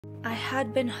I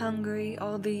had been hungry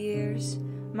all the years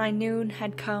my noon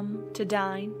had come to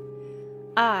dine.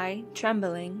 I,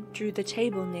 trembling, drew the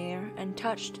table near and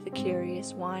touched the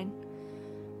curious wine.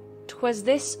 'Twas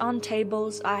this on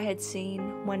tables I had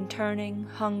seen when turning,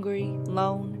 hungry,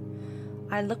 lone,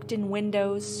 I looked in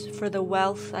windows for the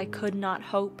wealth I could not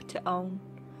hope to own.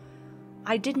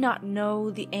 I did not know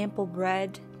the ample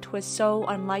bread, 'twas so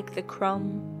unlike the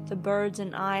crumb the birds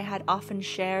and I had often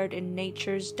shared in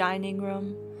nature's dining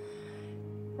room.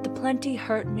 The plenty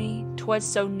hurt me, 'twas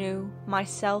so new,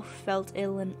 myself felt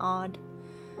ill and odd,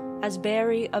 as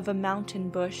berry of a mountain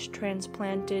bush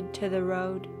transplanted to the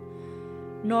road.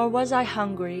 Nor was I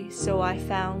hungry, so I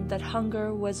found that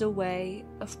hunger was a way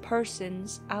of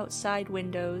persons outside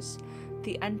windows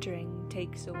the entering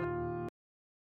takes away.